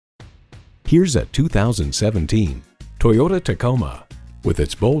Here's a 2017 Toyota Tacoma. With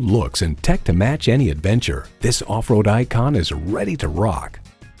its bold looks and tech to match any adventure, this off-road icon is ready to rock.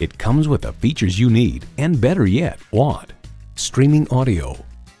 It comes with the features you need and, better yet, want. Streaming audio,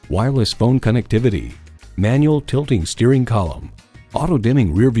 wireless phone connectivity, manual tilting steering column,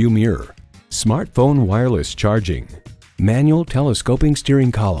 auto-dimming rearview mirror, smartphone wireless charging, manual telescoping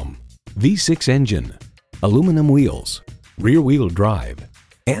steering column, V6 engine, aluminum wheels, rear-wheel drive,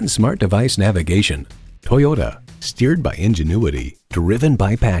 and smart device navigation. Toyota, steered by ingenuity, driven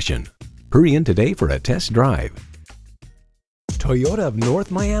by passion. Hurry in today for a test drive. Toyota of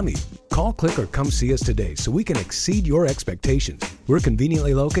North Miami. Call, click, or come see us today so we can exceed your expectations. We're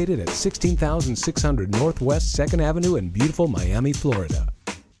conveniently located at 16,600 Northwest 2nd Avenue in beautiful Miami, Florida.